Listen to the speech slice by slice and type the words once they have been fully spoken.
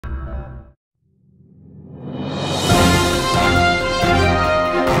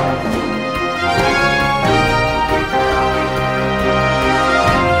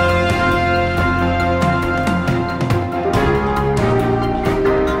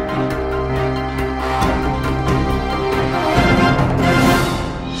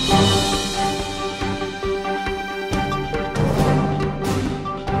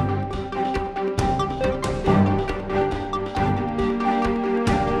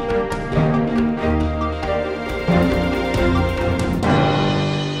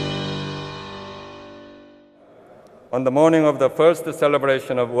on the morning of the first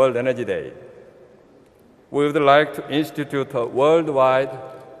celebration of World Energy Day, we would like to institute a worldwide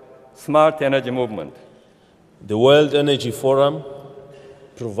smart energy movement. The World Energy Forum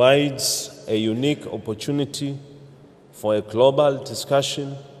provides a unique opportunity for a global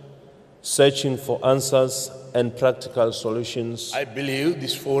discussion, searching for answers and practical solutions. I believe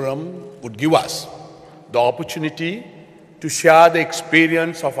this forum would give us the opportunity to share the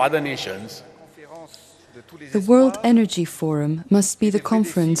experience of other nations. The World Energy Forum must be the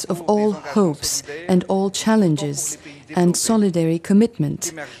conference of all hopes and all challenges and solidary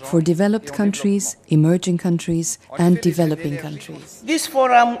commitment for developed countries, emerging countries and developing countries. This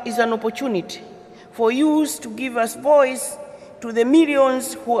forum is an opportunity for youth to give us voice to the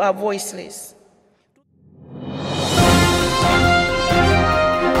millions who are voiceless.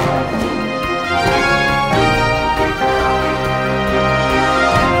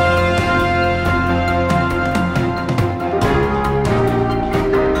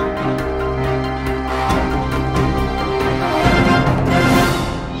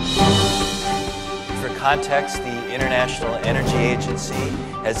 Context, the International Energy Agency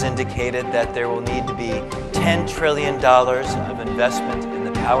has indicated that there will need to be $10 trillion of investment in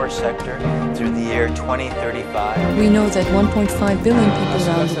the power sector through the year 2035. We know that 1.5 billion people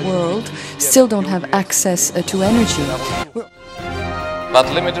around the world still don't have access to energy. But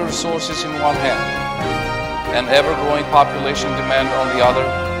limited resources in one hand and ever-growing population demand on the other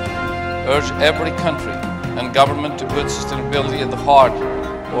urge every country and government to put sustainability at the heart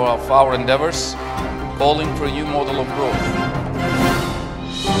of our endeavors, calling for a new model of growth.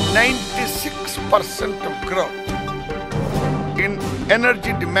 96% of growth in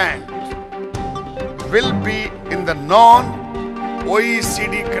energy demand will be in the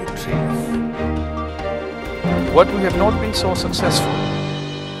non-OECD countries. What we have not been so successful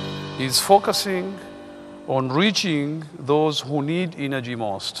is focusing on reaching those who need energy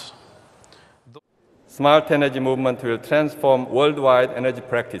most. Smart energy movement will transform worldwide energy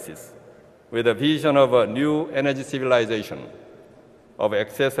practices with a vision of a new energy civilization of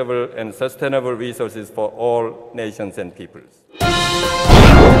accessible and sustainable resources for all nations and peoples.